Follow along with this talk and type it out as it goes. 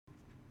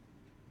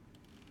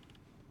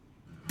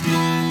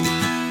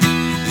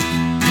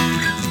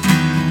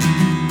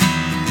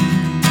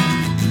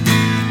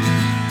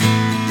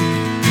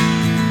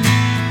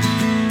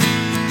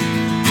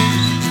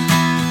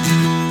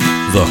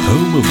the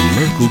home of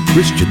local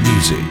Christian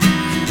music,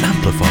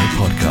 Amplify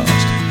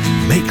Podcast.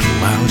 Make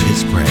loud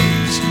His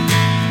praise.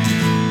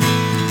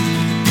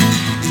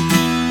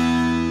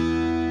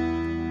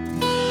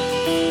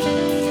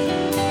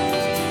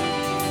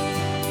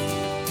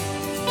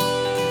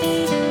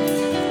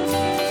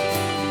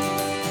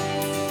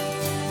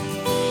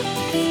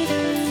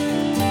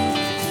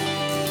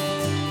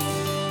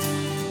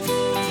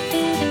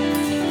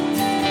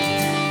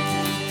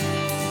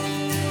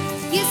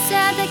 You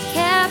set the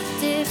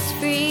captives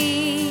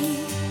free,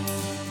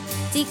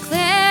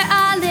 declare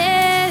our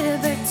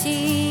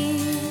liberty,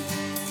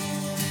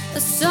 a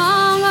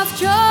song of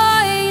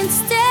joy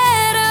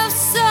instead of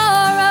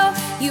sorrow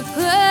you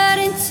put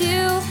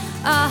into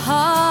our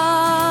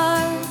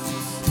hearts.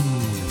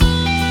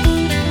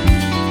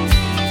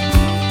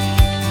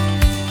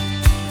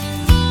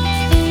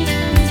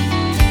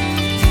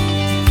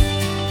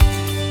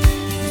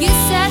 You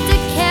set the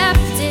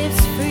captives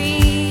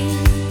free,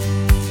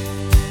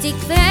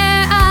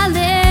 declare our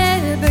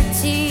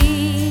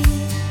liberty,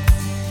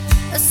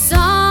 a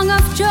song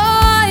of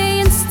joy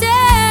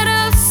instead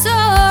of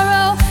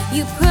sorrow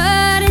you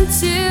put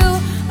into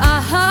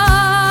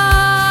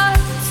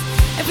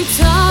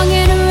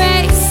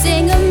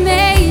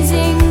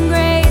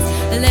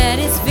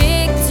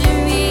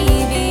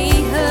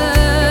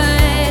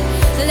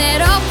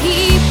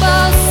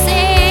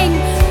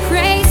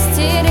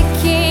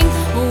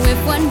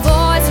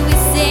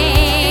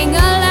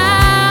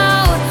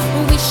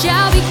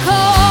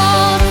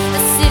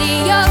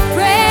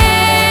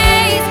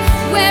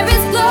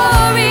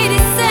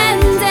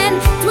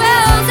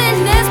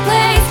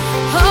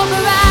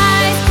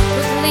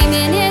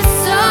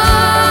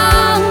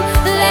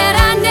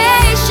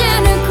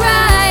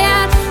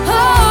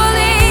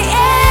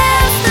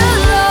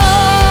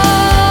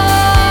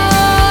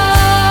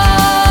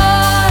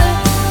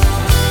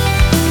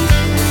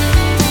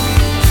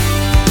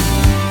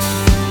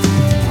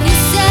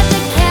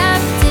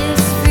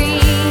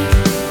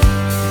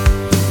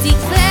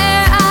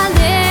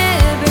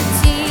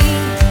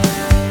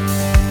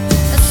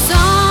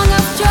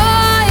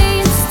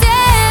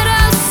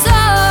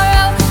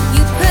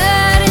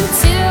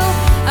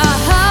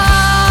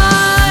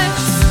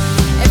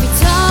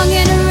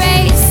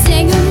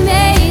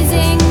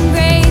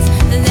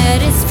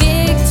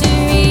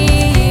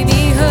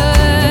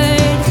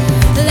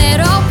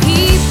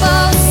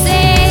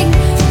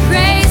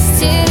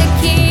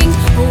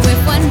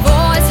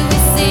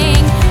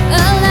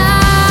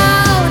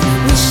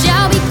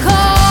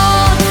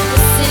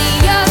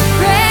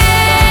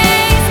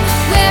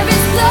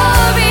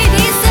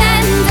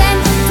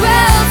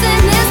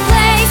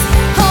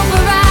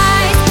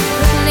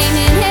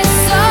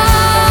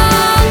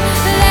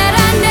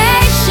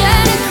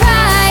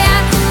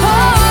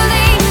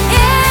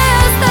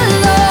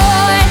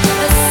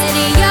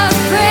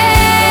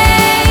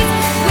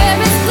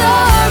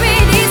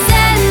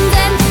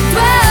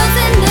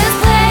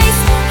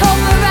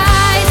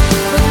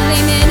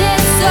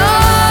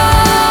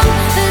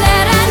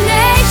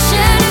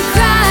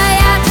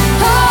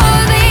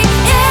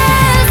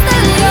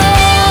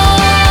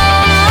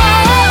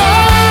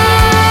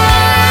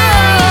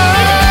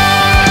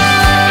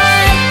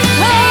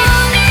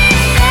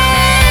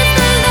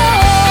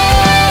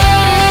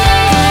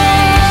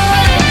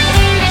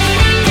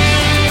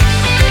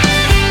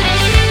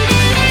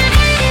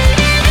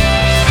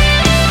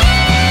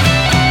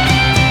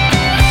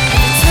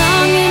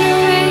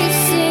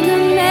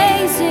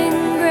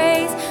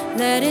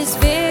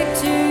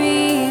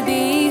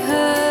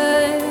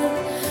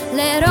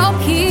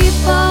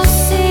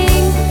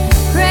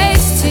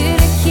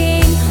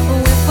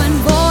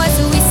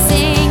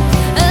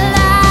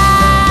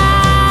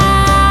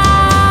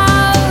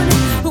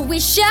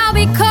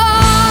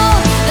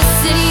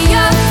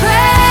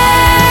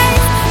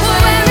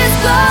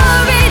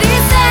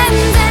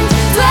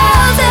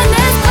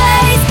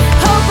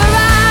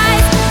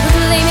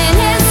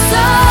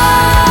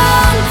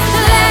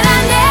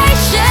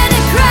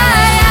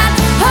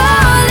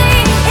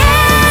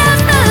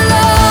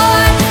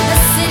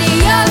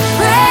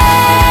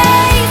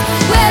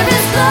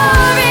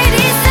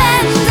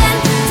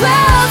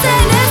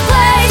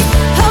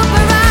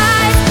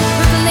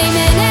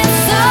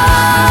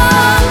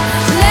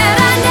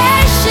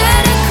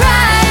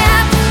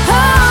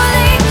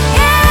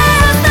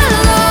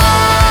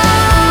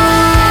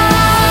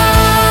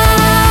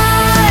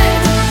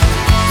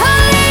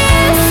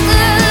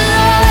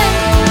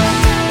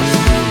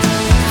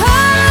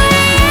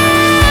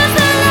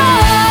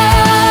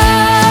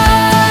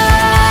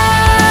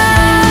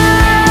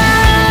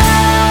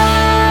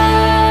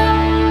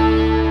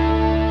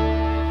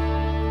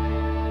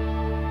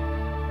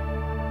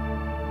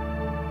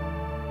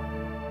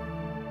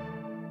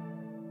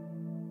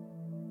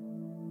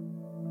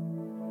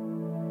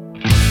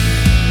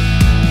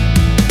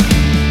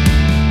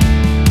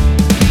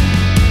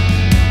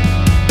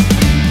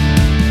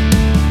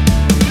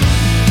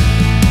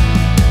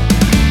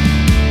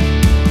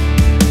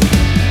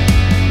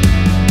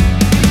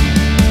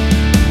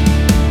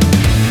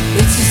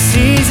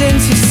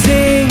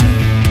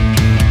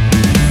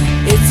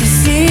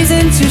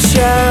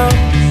shout.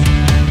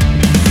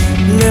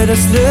 Let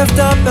us lift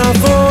up our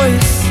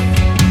voice.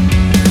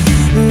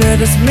 Let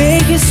us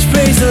make His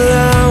praise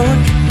aloud.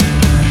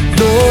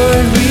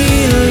 Lord, we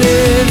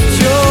lift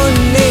your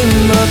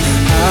name up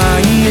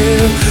higher,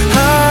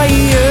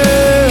 higher.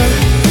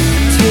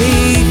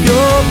 Take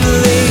your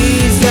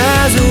place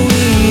as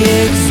we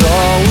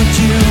exalt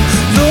you,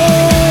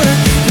 Lord.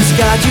 'Cause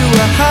God, you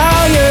are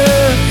higher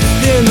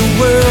than the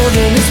world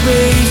and its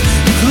ways.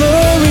 Your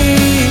glory,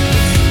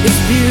 its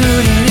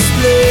beauty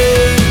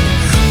displayed.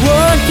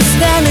 What can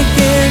stand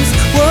against?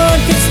 What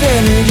can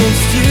stand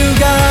against you,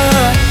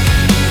 God?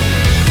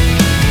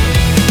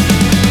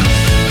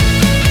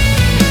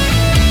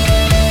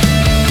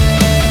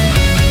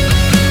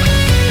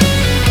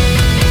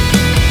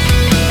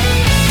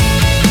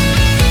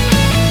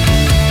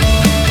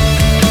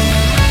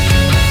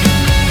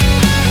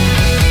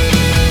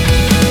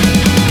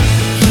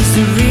 He's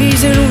the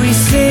reason we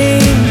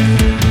sing.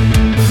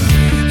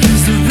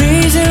 He's the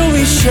reason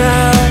we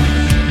shout.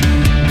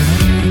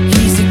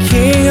 He's the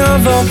King of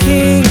all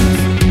kings.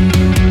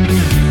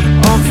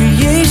 All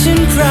creation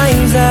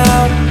cries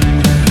out.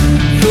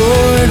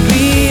 Lord,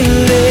 we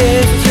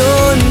lift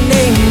your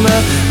name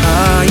up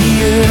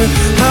higher,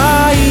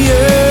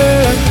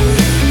 higher.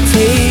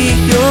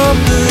 Take your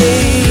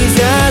place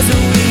as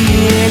we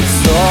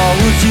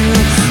exalt you,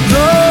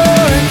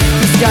 Lord.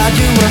 'Cause God,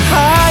 you are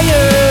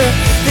higher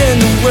than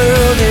the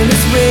world and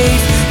its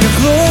ways. Your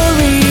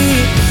glory,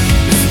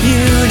 its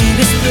beauty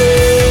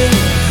displayed.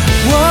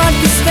 What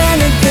can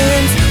stand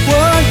against?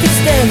 What can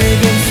stand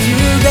against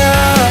you,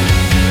 God?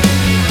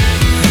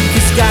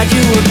 'Cause God,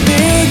 you are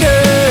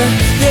bigger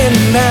than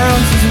the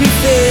mountains we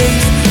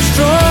face,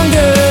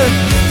 stronger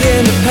than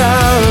the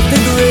power of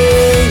the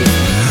grave.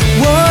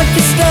 What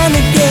can stand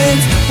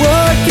against?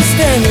 What can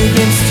stand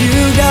against you,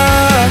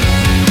 God?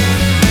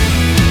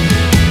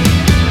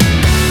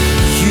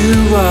 You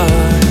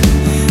are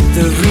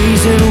the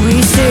reason we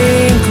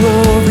sing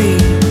glory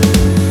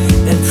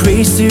and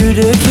praise to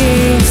the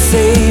King,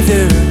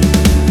 Savior.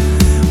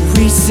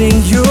 We sing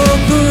your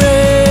praise,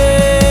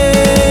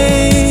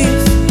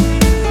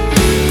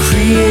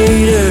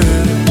 Creator.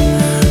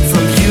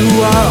 From you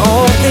are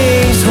all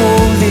things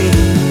holy,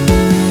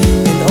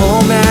 in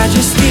all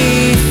majesty,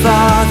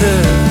 Father.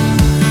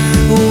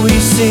 We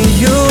sing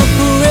your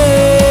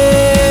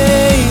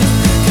praise.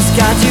 'Cause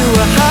God, you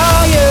are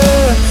higher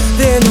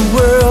than the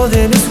world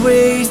and its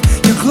ways.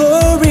 Your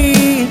glory,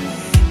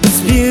 its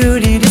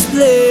beauty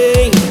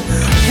displayed.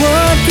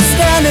 What can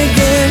stand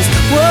against?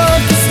 What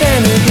can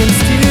stand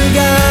against you,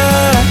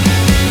 God?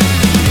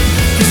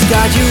 'Cause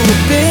God, you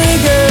are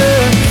bigger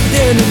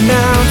than the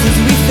mountains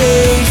we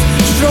face,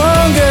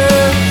 stronger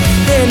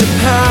than the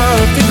power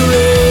of the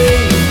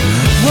grave.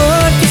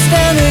 What can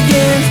stand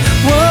against?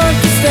 What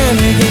can stand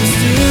against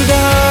you,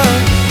 God?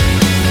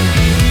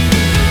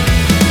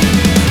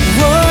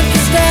 What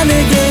can stand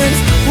against?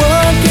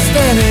 What can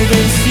stand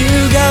against you,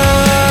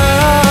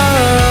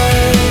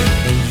 God?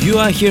 And you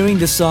are hearing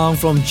the song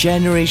from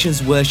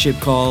Generations Worship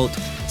called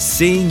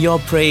Sing Your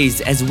Praise,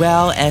 as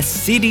well as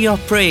City of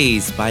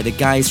Praise by the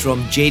guys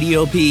from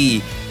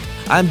JDOP.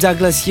 I'm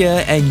Douglas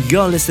here, and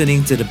you're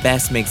listening to the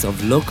best mix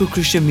of local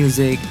Christian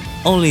music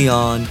only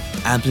on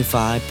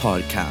Amplify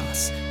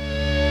Podcast.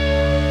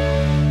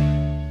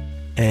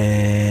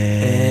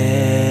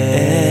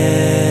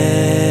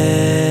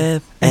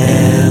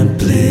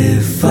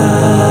 Amplify.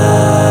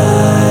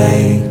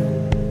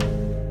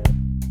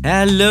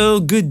 Hello,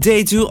 good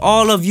day to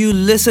all of you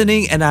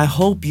listening, and I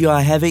hope you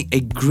are having a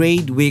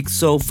great week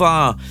so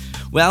far.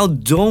 Well,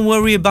 don't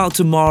worry about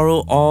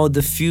tomorrow or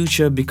the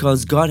future,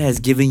 because God has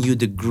given you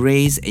the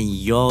grace and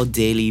your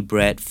daily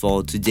bread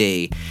for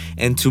today.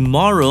 And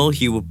tomorrow,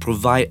 He will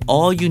provide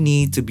all you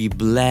need to be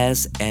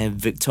blessed and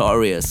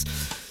victorious.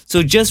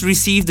 So just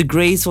receive the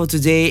grace for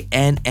today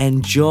and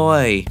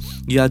enjoy.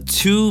 You are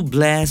too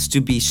blessed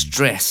to be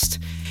stressed.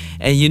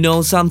 And you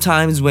know,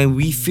 sometimes when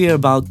we fear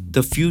about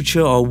the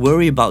future or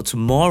worry about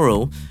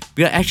tomorrow,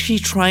 we are actually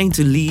trying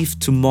to leave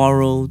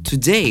tomorrow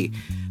today.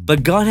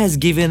 But God has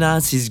given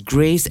us His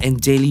grace and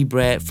daily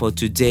bread for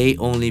today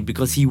only,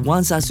 because He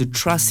wants us to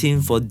trust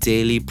Him for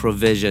daily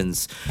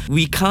provisions.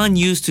 We can't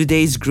use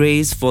today's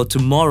grace for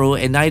tomorrow,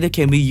 and neither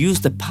can we use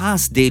the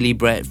past daily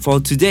bread for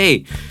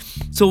today.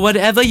 So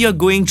whatever you're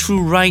going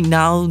through right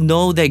now,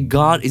 know that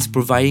God is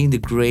providing the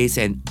grace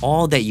and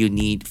all that you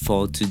need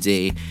for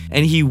today.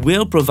 And He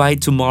will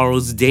provide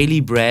tomorrow's daily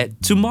bread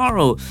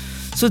tomorrow.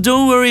 So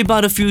don't worry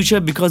about the future,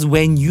 because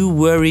when you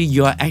worry,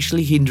 you're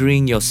actually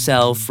hindering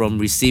yourself from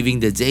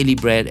receiving the daily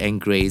bread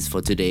and grace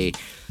for today.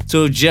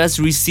 So just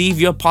receive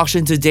your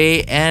portion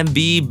today and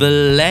be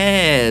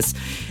blessed.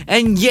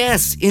 And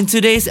yes, in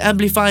today's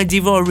Amplified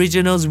Devo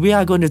Originals, we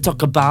are going to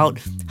talk about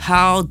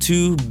how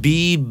to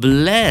be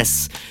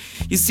blessed.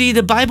 You see,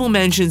 the Bible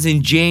mentions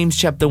in James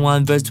chapter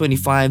 1 verse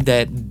 25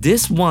 that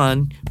this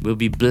one will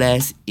be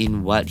blessed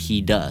in what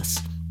he does.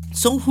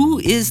 So who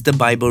is the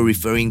Bible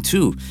referring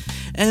to?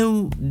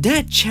 And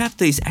that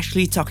chapter is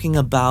actually talking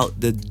about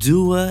the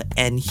doer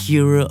and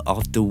hearer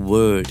of the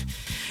word.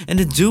 And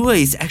the doer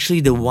is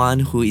actually the one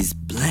who is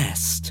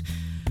blessed.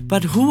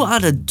 But who are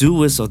the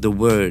doers of the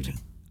word?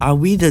 Are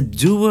we the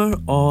doer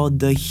or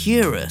the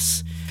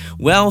hearers?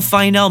 Well,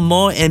 find out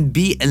more and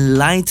be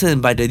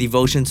enlightened by the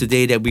devotion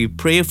today that we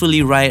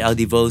prayerfully write our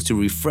devotes to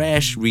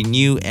refresh,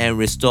 renew, and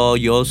restore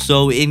your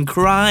soul in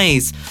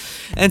Christ.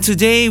 And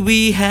today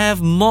we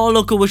have more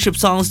local worship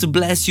songs to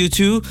bless you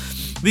too.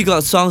 We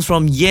got songs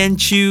from Yan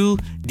Chu,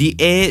 The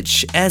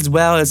Edge, as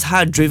well as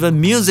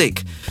heart-driven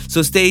music.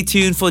 So stay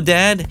tuned for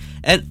that.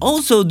 And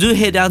also do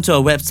head down to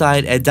our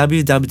website at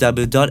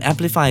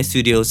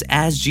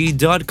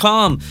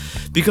www.amplifystudiosasg.com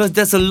because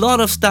there's a lot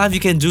of stuff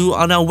you can do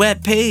on our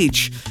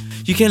webpage.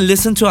 You can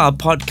listen to our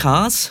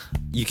podcast.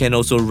 You can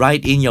also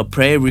write in your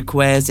prayer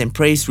requests and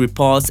praise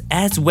reports,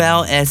 as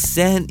well as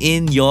send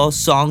in your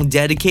song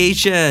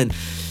dedication.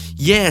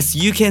 Yes,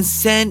 you can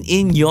send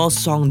in your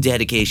song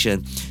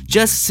dedication.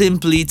 Just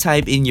simply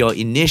type in your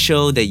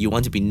initial that you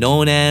want to be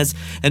known as,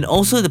 and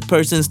also the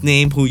person's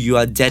name who you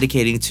are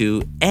dedicating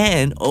to,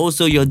 and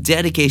also your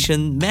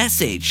dedication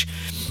message.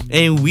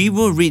 And we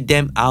will read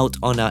them out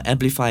on our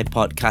Amplify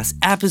podcast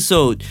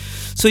episode.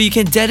 So you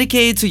can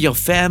dedicate to your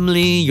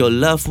family, your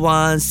loved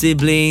ones,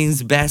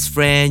 siblings, best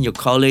friend, your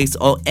colleagues,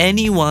 or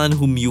anyone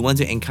whom you want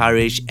to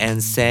encourage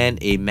and send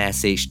a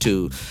message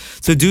to.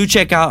 So do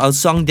check out our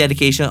song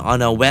dedication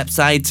on our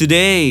website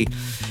today.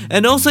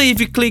 And also, if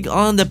you click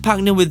on the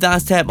Partner With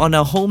Us tab on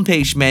our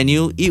homepage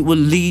menu, it will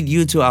lead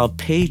you to our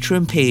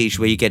Patreon page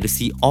where you get to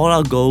see all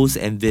our goals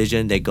and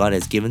vision that God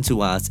has given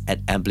to us at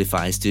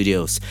Amplify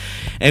Studios.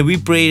 And we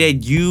pray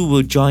that you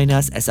will join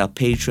us as our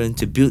patron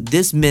to build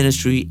this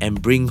ministry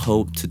and bring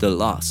hope to the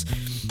lost.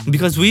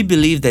 Because we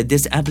believe that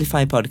this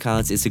Amplify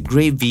podcast is a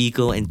great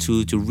vehicle and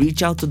tool to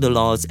reach out to the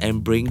lost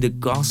and bring the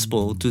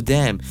gospel to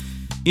them.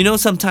 You know,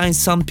 sometimes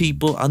some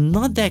people are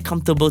not that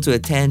comfortable to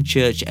attend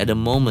church at the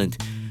moment,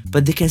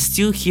 but they can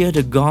still hear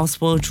the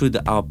gospel through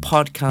our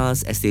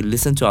podcast as they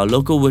listen to our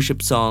local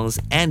worship songs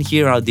and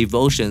hear our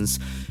devotions,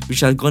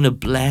 which are going to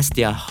bless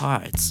their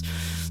hearts.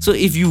 So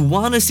if you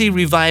want to see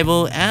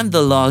revival and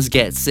the lost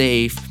get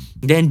saved,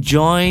 then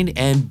join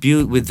and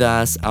build with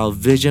us our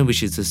vision,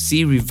 which is to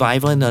see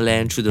revival in the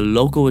land through the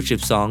local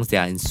worship songs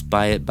that are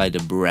inspired by the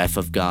breath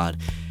of God.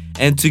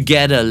 And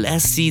together,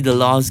 let's see the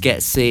lost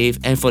get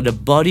saved and for the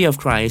body of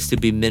Christ to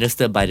be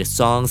ministered by the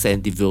songs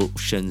and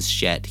devotions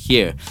shared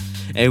here.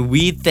 And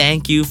we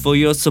thank you for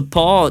your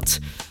support.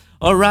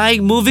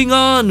 Alright, moving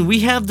on. We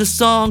have the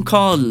song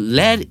called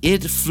Let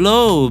It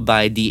Flow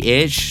by The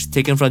Edge,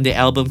 taken from the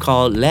album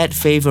called Let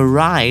Faith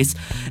Arise,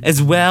 as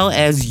well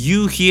as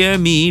You Hear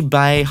Me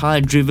by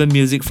Heart Driven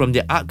Music from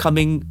the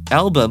upcoming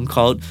album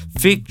called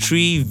Fig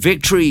Tree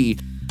Victory.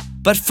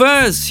 But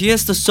first,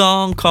 here's the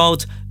song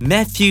called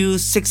Matthew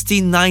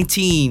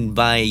 16:19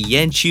 by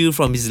Yan Chu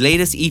from his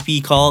latest EP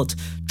called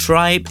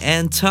Tribe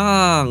and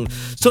Tongue.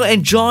 So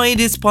enjoy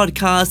this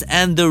podcast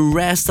and the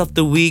rest of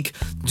the week.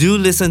 Do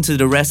listen to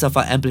the rest of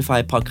our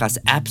Amplify podcast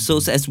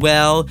episodes as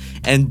well.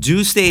 And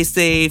do stay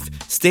safe,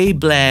 stay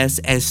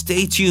blessed, and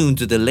stay tuned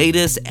to the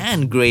latest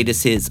and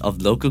greatest hits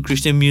of local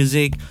Christian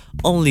music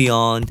only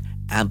on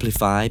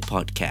Amplify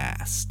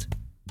Podcast.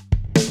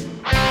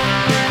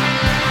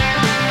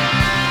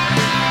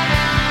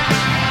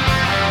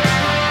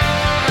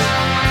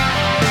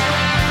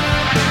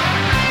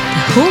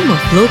 Home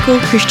of local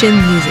Christian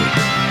music,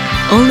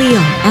 only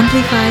on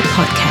Amplify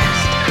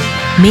Podcast.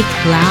 Make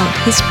loud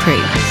His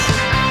praise.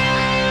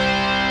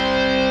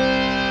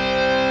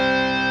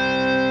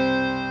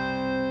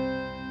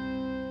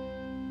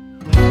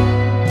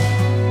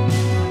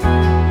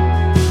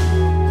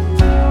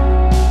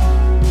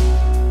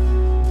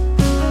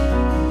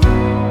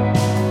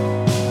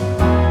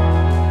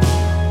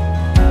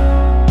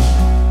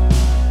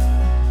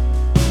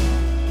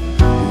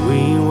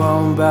 We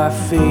walk by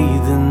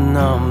faith and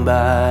not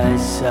by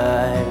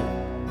sight.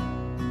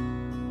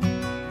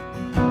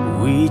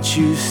 We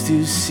choose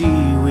to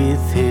see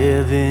with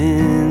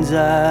heaven's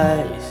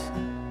eyes.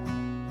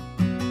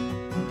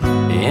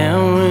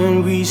 And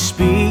when we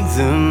speak,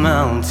 the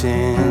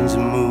mountains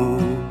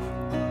move.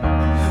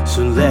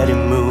 So let it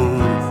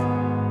move.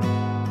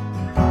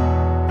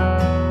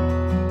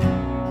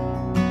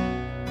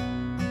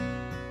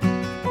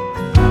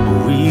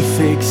 We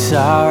fix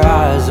our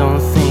eyes on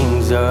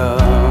things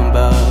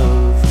above.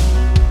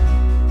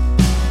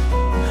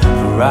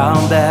 For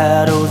our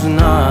battles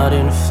not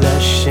in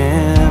flesh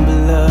and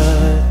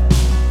blood.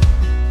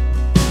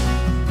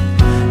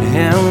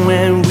 And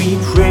when we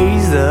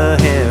praise, the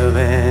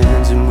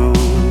heavens move.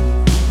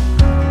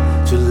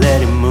 So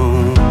let it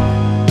move.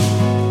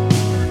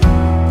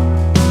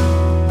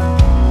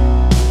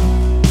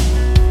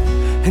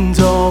 And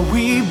all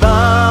we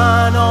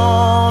bind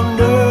on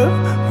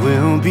earth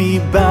will be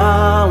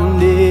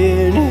bound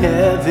in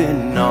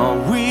heaven. All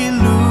we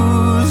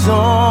lose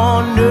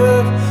on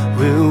earth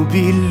will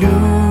be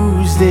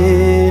loosed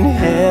in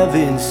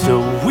heaven.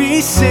 So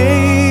we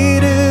say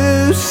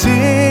to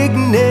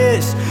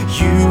sickness,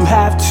 you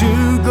have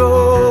to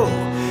go.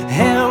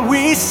 And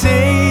we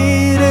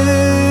say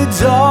to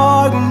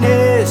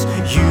darkness,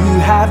 you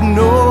have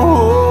no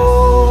hope.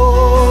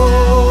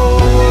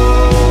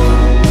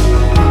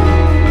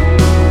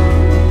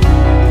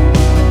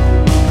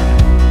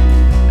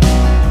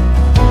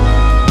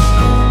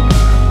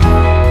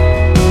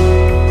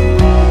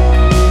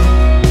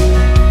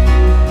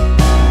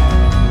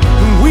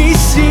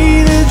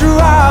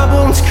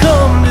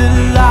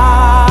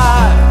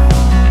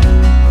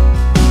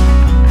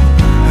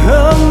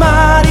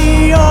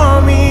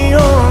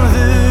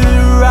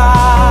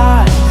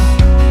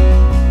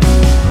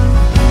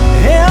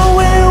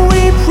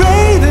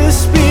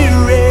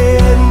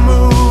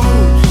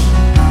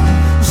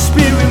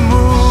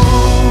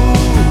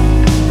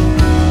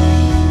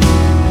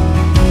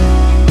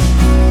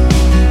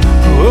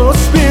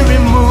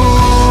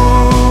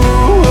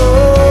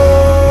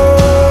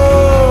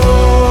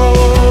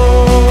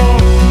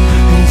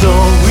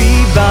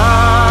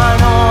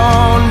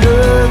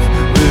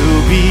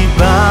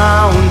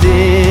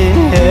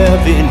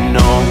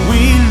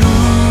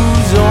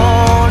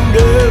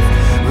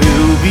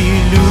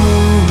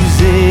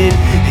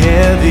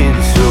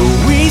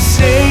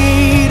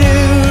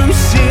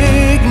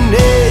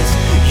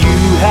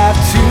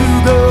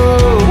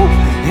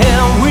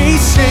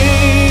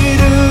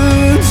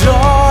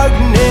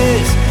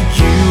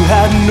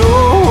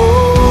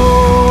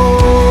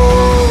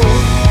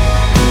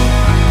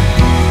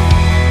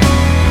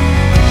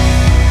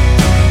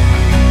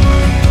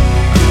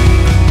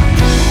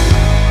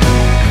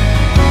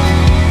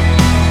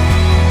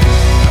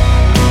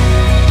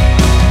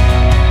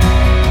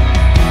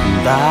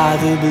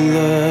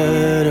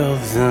 blood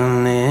of the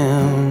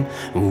Lamb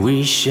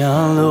we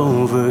shall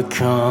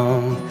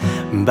overcome.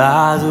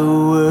 By the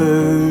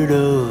word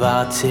of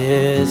our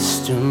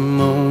testimony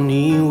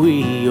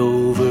we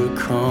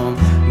overcome.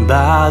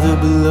 By the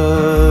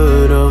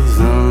blood of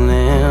the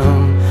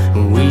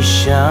Lamb we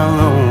shall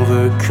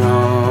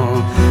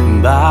overcome.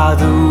 By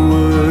the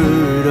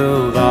word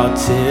of our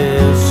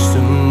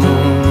testimony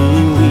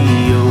we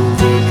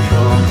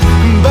overcome.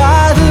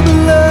 By the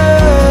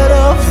blood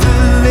of the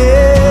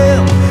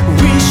Lamb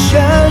we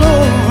shall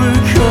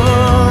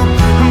overcome.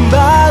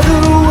 By the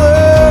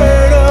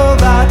word of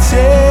our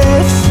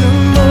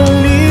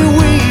testimony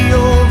we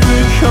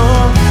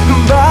overcome.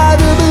 By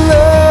the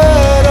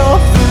blood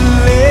of the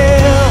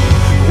Lamb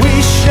we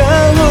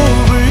shall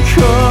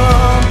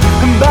overcome.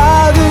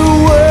 By the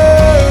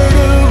word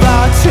of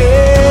our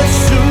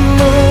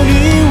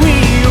testimony we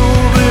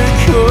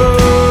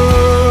overcome.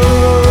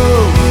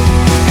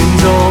 And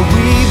all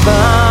we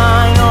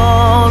bind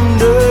on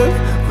earth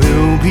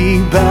will be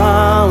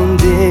bound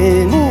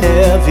in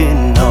heaven.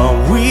 All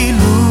we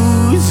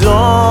lose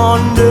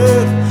on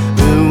earth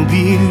will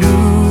be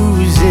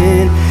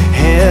losing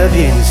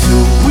heaven. So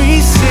we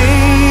say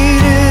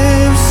to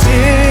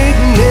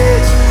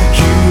sickness,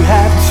 you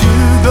have to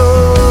go.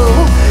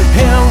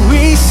 And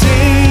we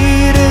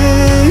say to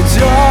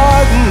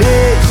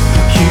darkness,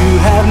 you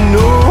have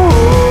no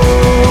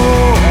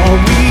hope. All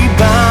we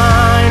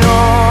bind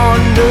on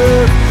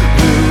earth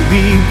will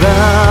be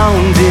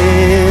bound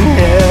in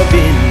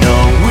heaven.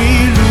 All we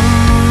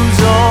lose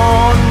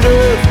on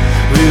earth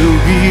will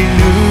be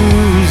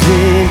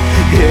losing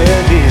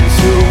heaven.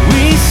 So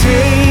we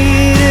say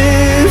to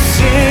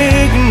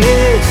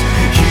sickness,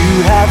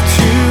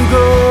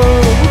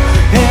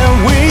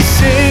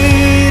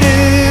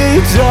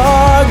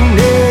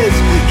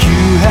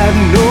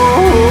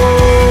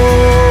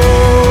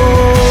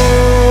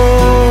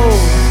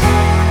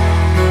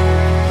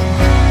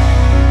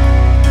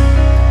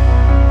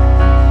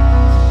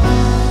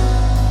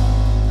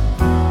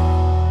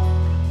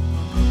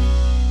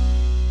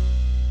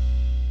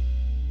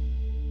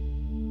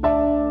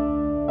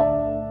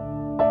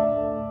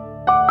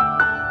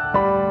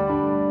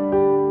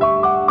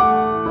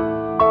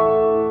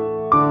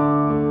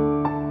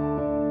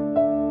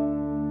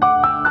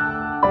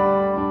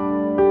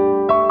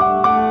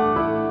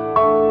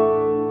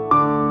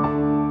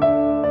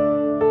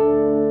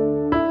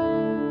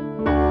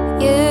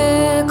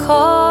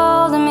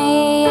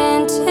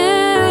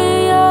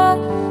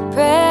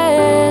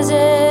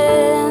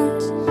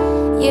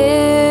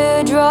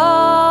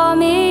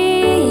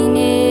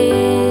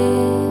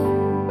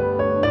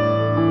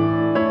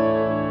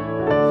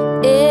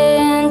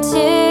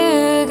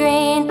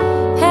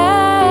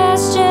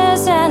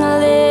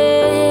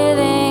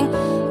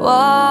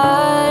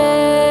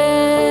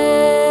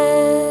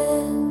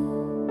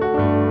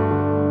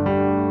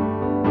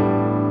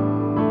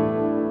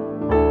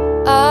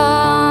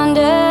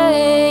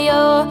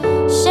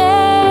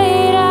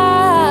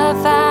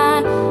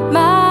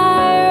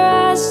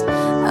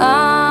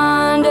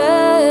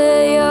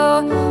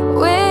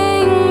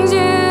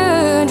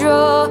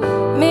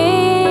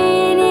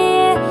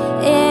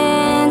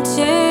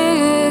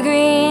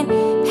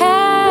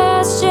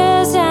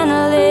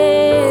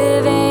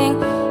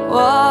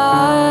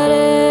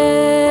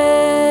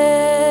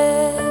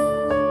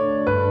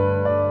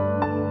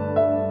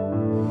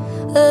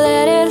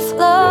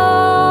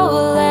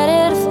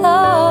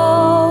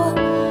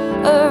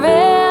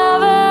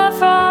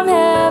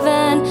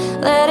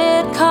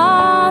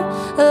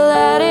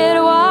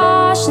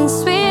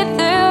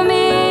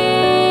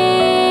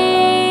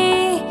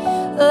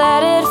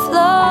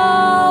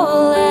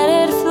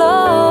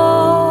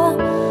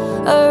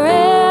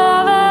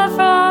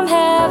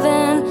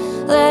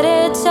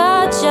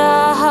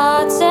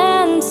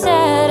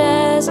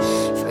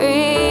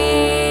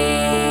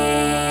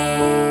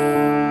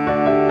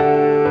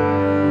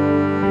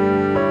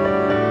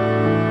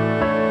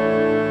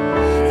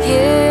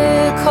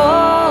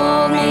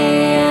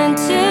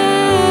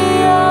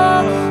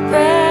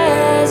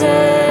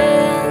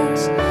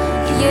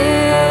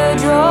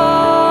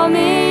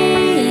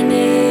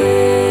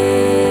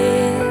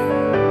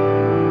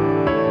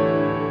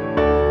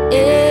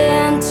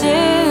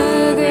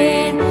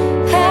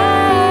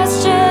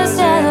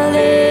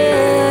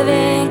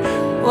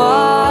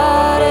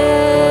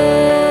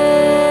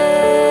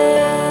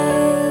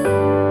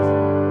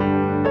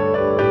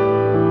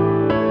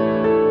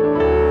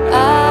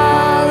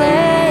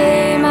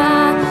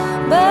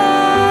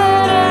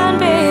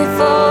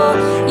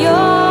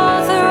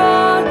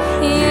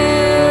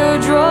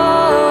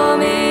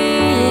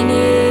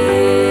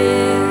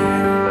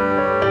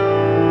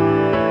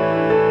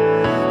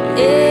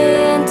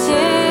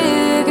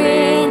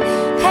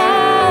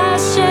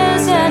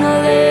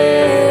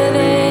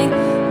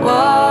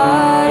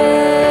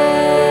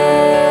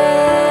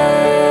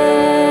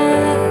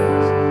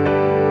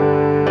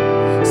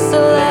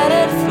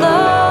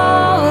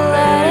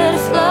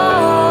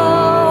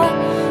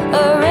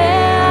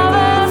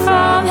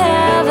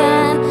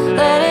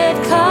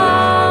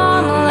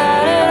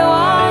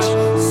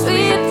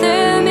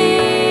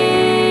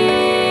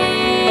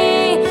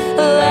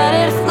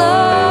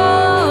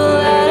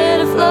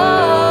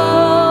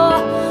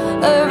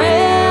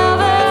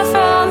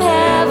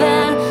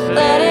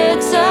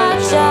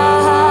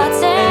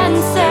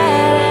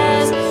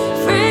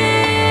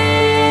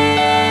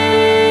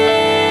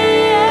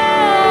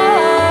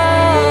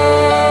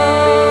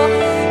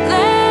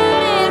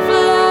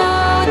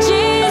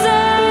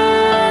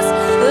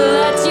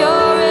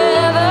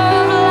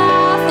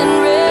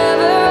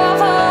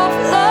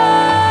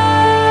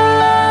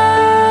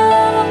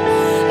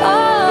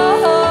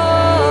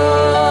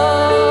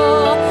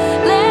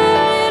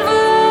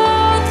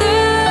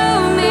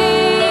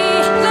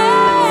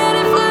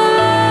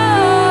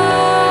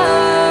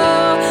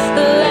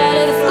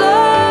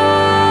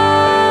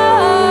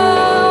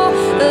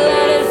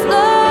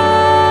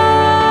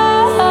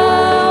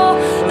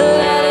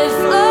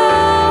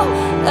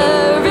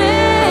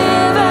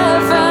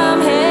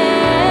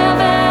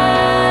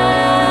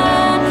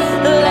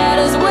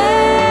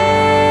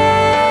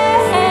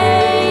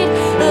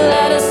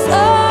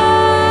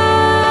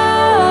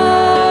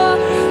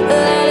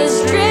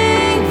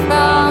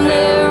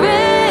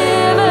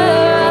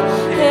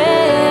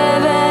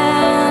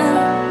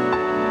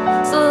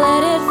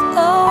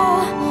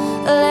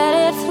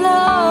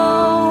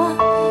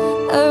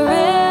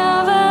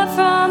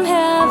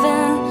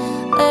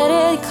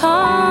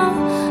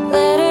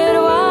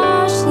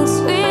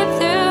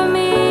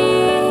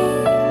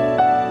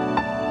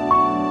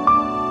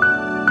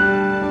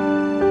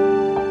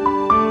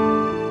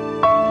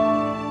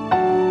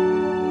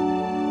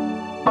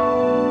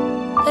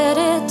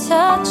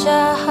 touch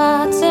our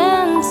hearts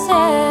and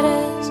set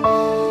us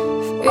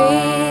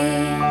free.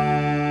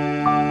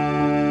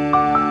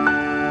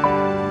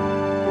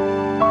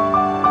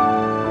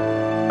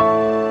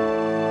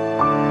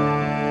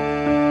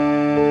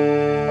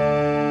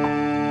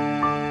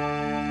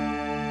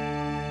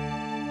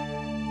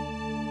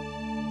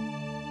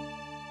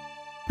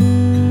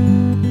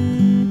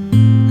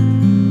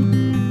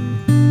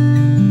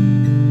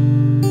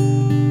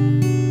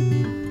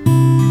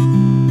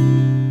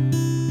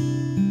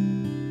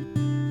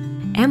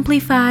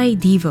 Amplify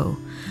Devo.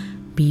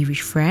 Be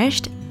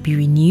refreshed, be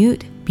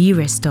renewed, be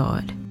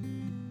restored.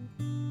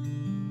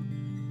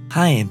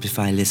 Hi,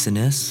 Amplify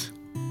listeners.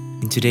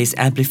 In today's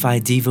Amplify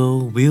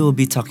Devo, we will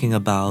be talking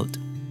about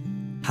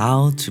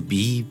how to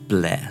be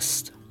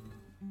blessed.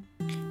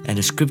 And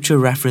the scripture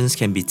reference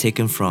can be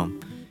taken from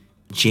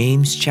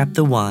James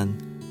chapter 1,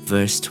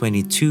 verse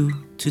 22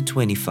 to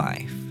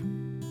 25.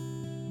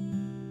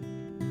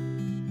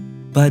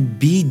 But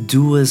be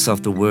doers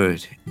of the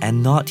word,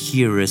 and not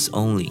hearers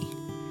only,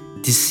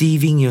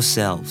 deceiving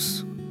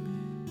yourselves.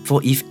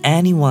 For if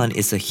anyone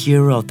is a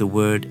hearer of the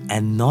word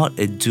and not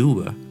a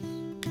doer,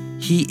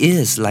 he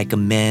is like a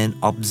man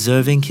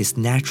observing his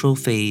natural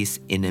face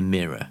in a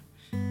mirror.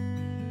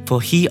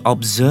 For he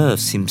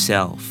observes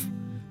himself,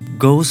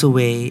 goes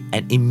away,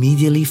 and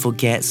immediately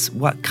forgets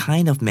what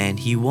kind of man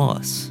he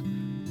was.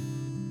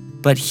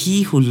 But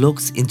he who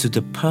looks into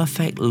the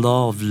perfect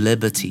law of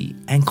liberty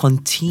and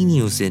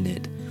continues in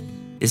it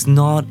is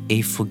not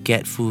a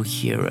forgetful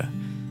hearer,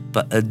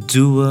 but a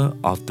doer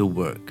of the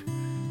work.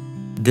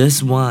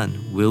 This one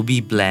will be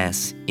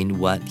blessed in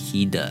what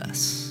he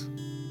does.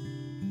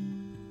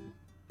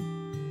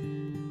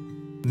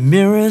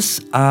 Mirrors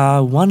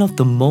are one of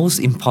the most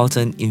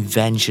important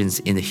inventions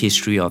in the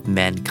history of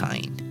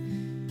mankind.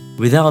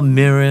 Without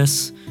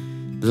mirrors,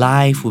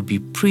 life would be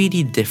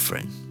pretty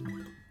different.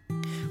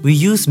 We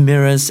use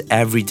mirrors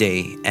every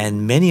day,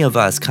 and many of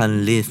us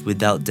can't live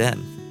without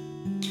them.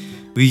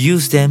 We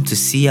use them to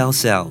see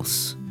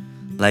ourselves.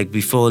 Like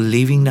before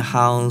leaving the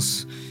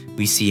house,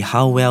 we see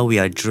how well we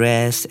are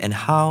dressed and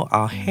how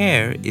our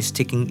hair is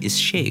taking its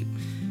shape,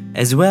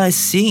 as well as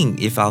seeing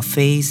if our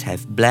face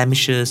have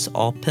blemishes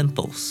or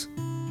pimples.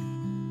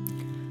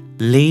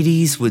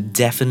 Ladies would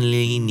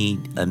definitely need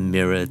a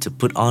mirror to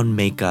put on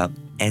makeup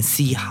and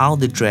see how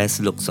the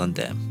dress looks on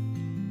them.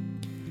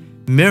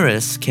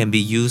 Mirrors can be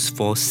used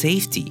for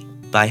safety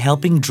by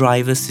helping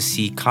drivers to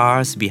see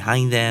cars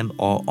behind them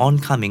or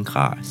oncoming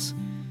cars.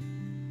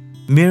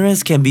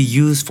 Mirrors can be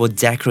used for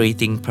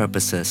decorating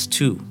purposes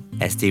too,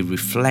 as they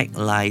reflect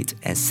light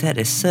and set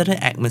a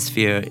certain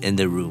atmosphere in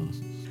the room.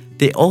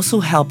 They also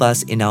help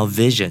us in our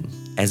vision,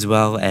 as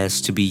well as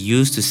to be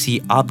used to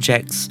see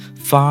objects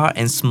far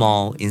and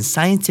small in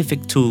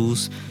scientific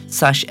tools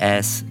such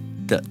as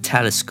the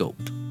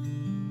telescope.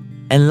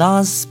 And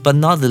last but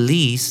not the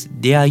least,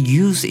 they are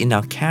used in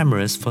our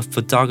cameras for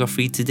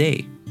photography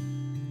today.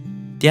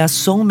 There are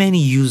so many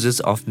uses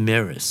of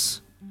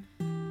mirrors.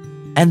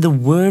 And the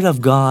Word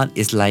of God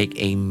is like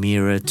a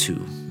mirror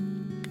too.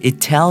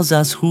 It tells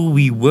us who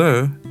we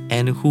were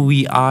and who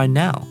we are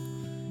now.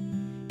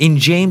 In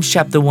James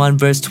chapter 1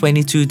 verse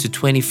 22 to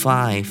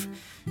 25,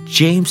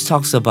 James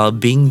talks about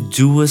being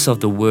doers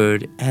of the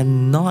word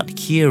and not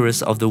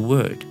hearers of the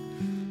word.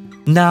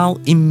 Now,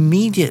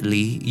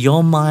 immediately,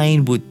 your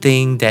mind would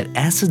think that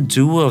as a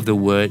doer of the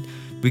word,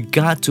 we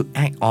got to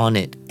act on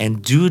it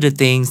and do the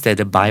things that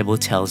the Bible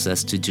tells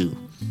us to do.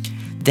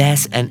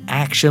 There's an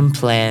action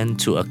plan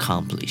to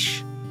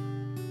accomplish.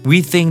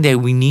 We think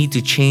that we need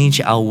to change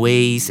our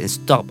ways and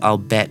stop our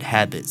bad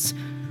habits,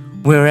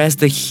 whereas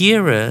the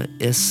hearer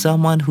is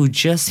someone who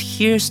just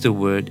hears the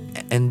word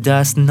and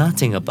does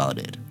nothing about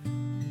it.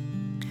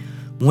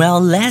 Well,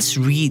 let's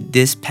read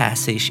this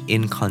passage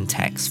in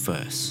context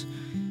first.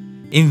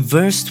 In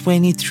verse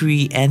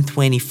 23 and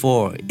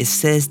 24, it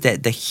says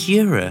that the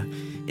hearer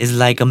is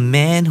like a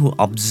man who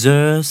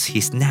observes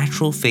his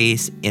natural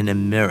face in a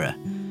mirror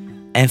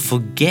and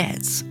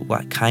forgets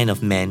what kind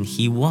of man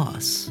he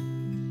was.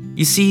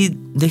 You see,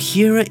 the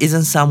hearer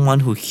isn't someone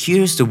who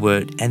hears the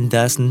word and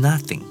does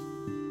nothing.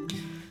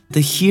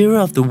 The hearer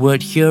of the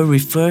word here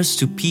refers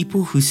to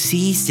people who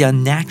sees their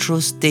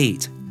natural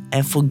state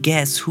and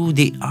forgets who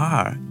they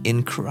are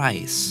in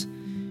Christ.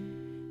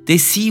 They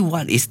see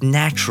what is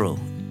natural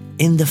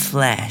in the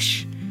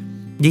flesh.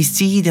 They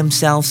see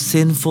themselves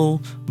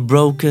sinful,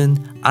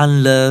 broken,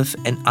 unloved,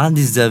 and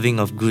undeserving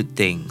of good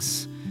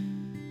things.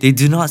 They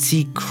do not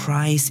see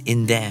Christ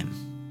in them.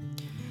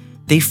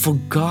 They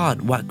forgot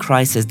what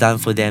Christ has done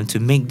for them to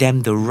make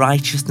them the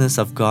righteousness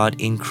of God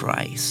in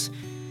Christ.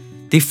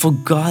 They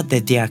forgot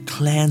that they are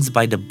cleansed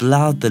by the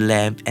blood of the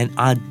Lamb and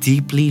are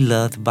deeply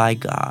loved by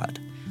God.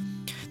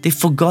 They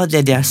forgot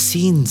that their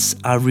sins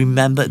are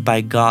remembered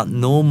by God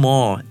no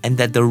more and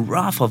that the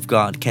wrath of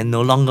God can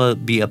no longer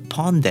be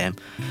upon them,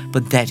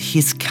 but that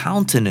His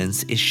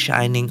countenance is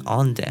shining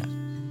on them.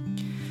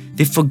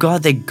 They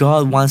forgot that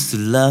God wants to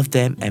love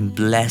them and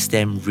bless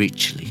them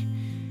richly.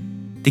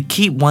 They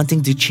keep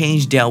wanting to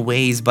change their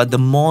ways, but the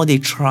more they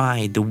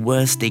try, the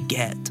worse they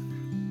get.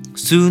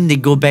 Soon they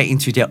go back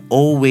into their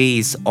old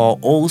ways or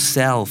old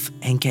self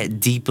and get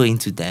deeper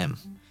into them.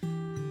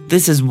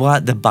 This is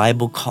what the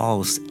Bible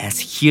calls as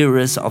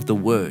hearers of the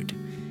word,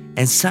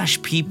 and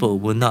such people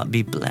will not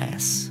be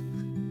blessed.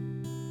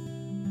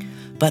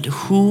 But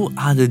who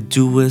are the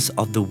doers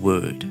of the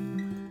word?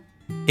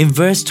 In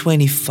verse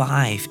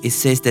 25, it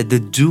says that the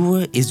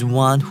doer is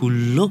one who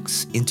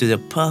looks into the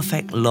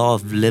perfect law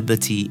of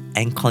liberty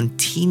and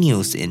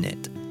continues in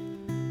it.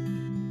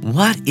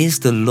 What is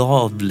the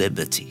law of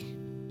liberty?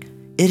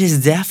 It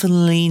is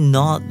definitely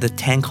not the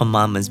Ten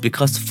Commandments,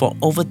 because for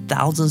over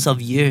thousands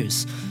of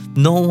years,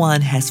 no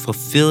one has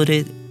fulfilled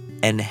it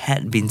and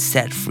had been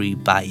set free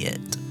by it.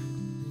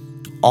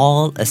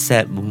 All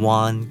except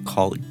one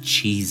called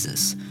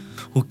Jesus,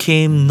 who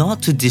came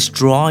not to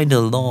destroy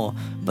the law,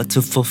 but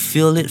to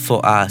fulfill it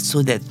for us,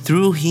 so that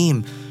through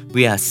him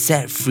we are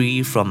set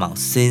free from our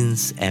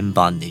sins and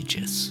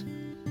bondages.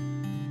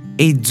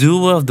 A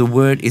doer of the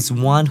word is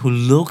one who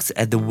looks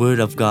at the word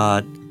of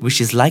God,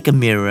 which is like a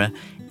mirror,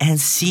 and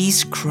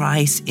sees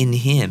Christ in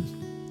him.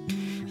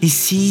 He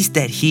sees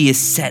that he is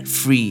set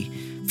free,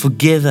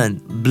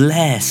 forgiven,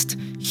 blessed,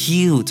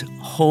 healed,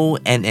 whole,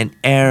 and an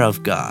heir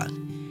of God.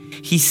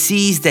 He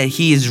sees that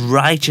he is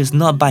righteous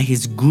not by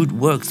his good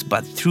works,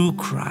 but through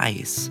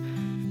Christ.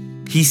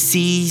 He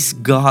sees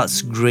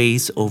God's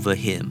grace over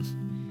him.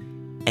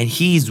 And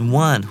he is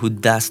one who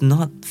does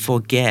not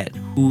forget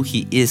who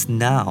he is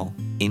now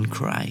in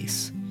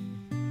Christ.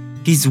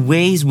 His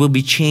ways will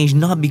be changed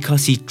not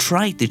because he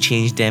tried to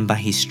change them by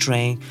his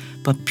strength,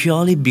 but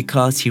purely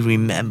because he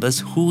remembers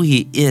who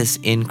he is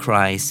in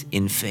Christ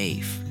in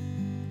faith.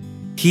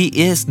 He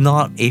is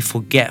not a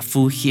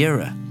forgetful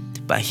hearer,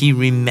 but he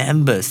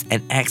remembers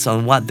and acts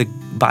on what the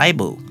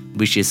Bible,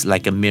 which is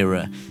like a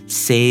mirror,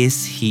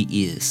 says he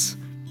is.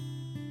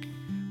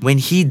 When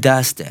he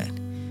does that,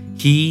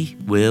 he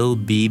will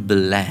be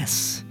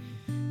blessed.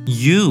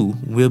 You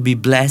will be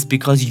blessed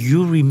because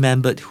you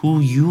remembered who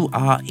you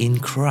are in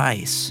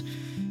Christ.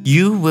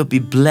 You will be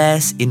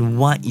blessed in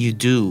what you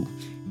do,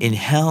 in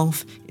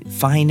health, in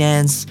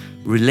finance,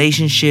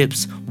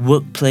 relationships,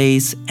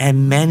 workplace,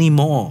 and many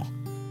more.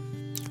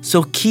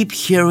 So keep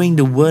hearing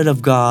the word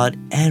of God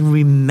and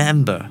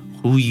remember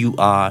who you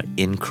are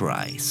in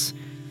Christ.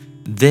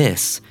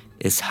 This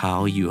is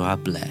how you are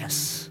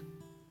blessed.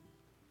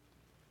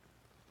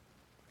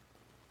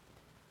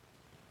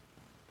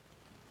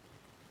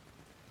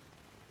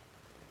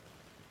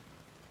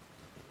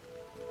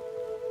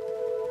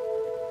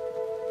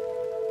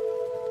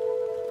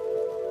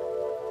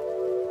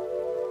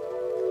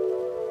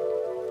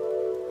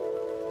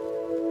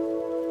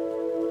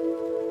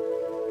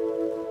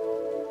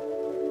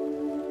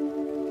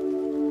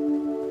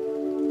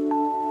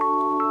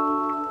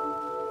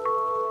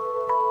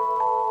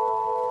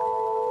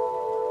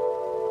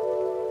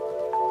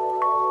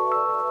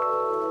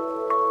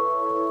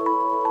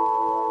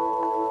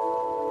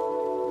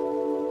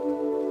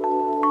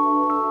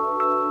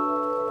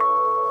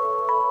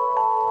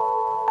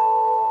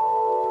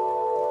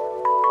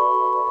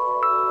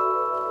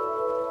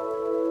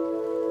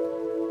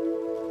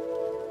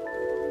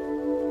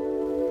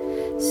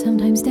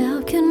 Sometimes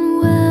doubt can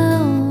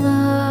well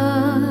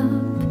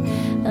up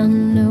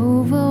and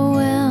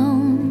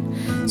overwhelm.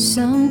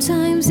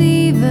 Sometimes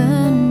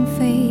even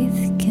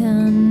faith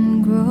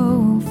can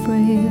grow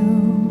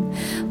frail.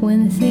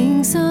 When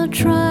things are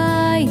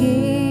trying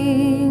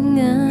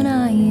and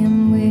I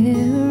am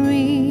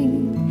weary,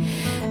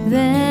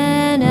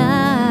 then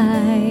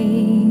I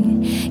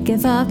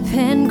give up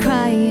and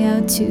cry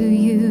out to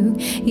you.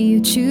 You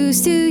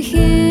choose to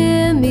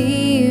hear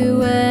me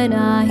when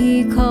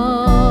I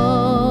call.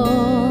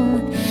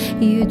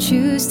 You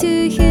choose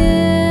to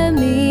hear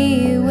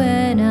me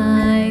when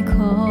I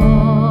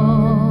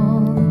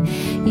call.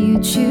 You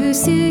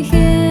choose to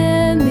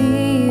hear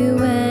me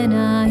when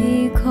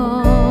I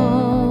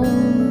call.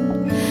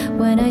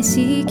 When I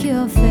seek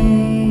your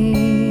face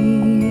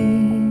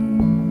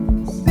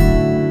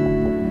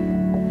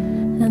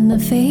and the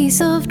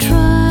face of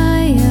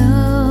trials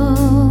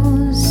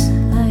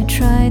I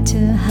try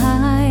to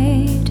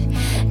hide,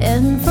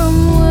 and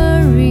from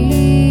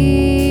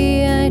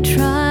worry I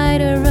try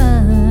to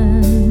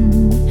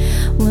run.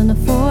 When the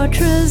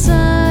fortress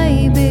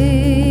I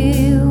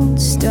build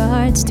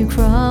starts to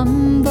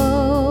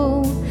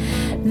crumble,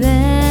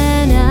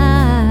 then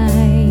I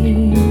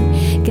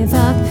give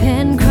up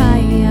and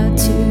cry out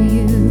to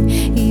you.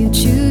 You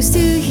choose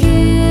to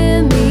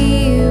hear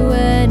me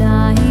when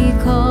I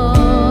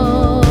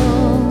call.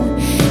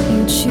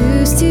 You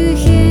choose to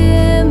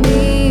hear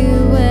me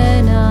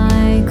when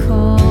I call.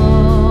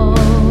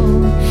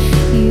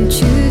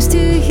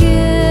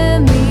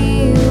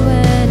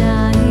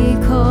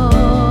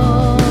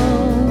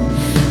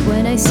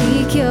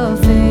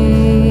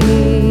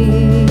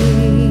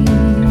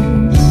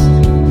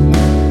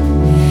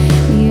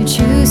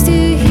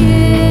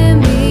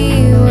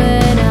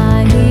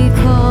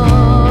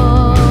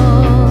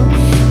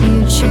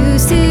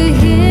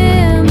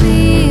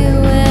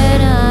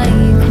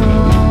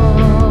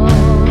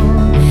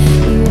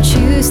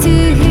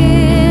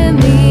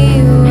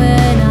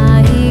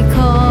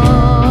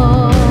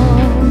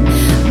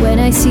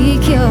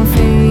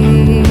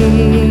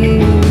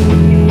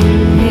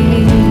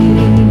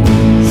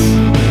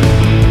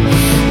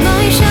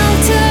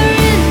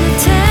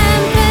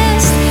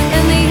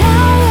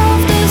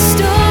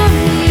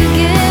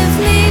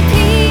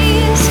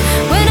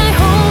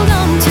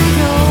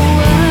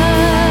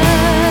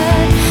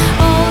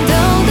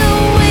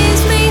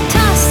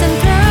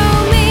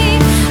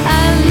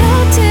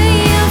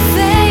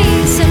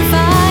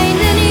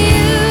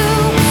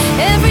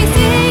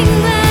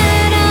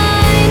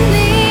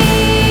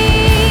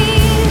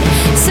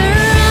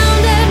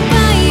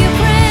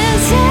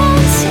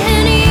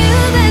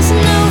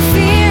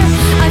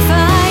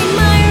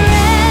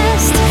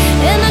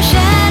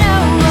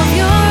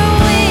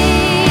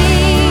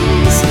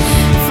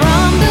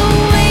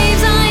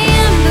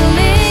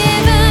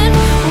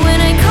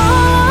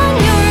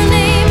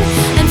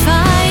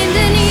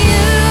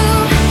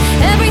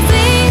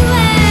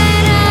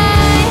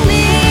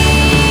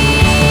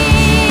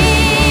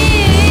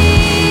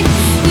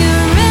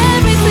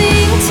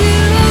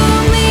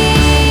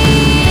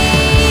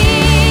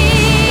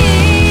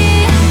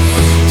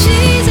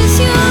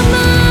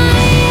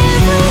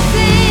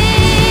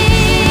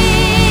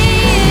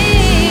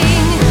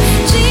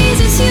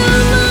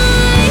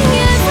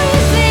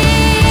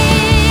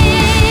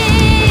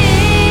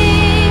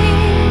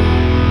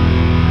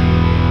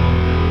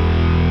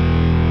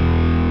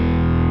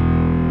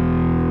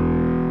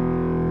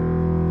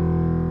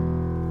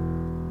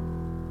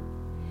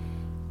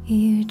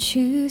 You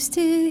choose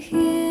to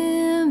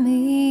hear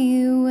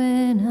me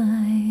when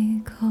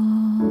I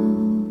call.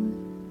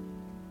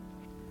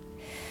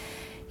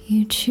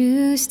 You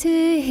choose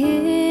to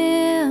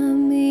hear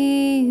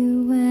me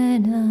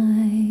when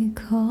I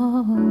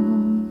call.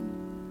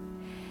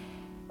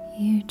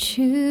 You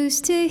choose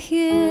to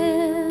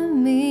hear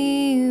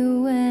me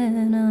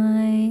when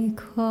I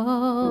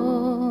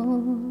call.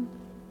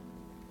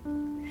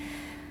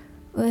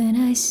 When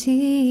I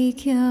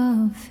seek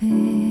your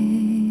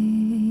face.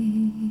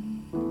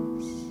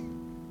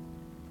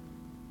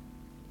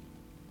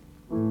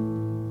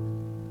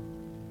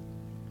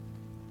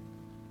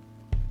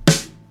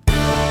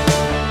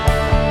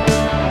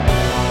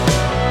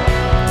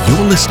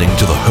 You're listening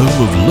to the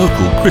home of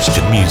local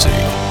Christian music,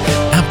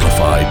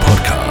 Amplify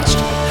Podcast.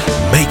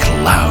 Make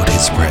loud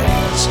His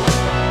praise.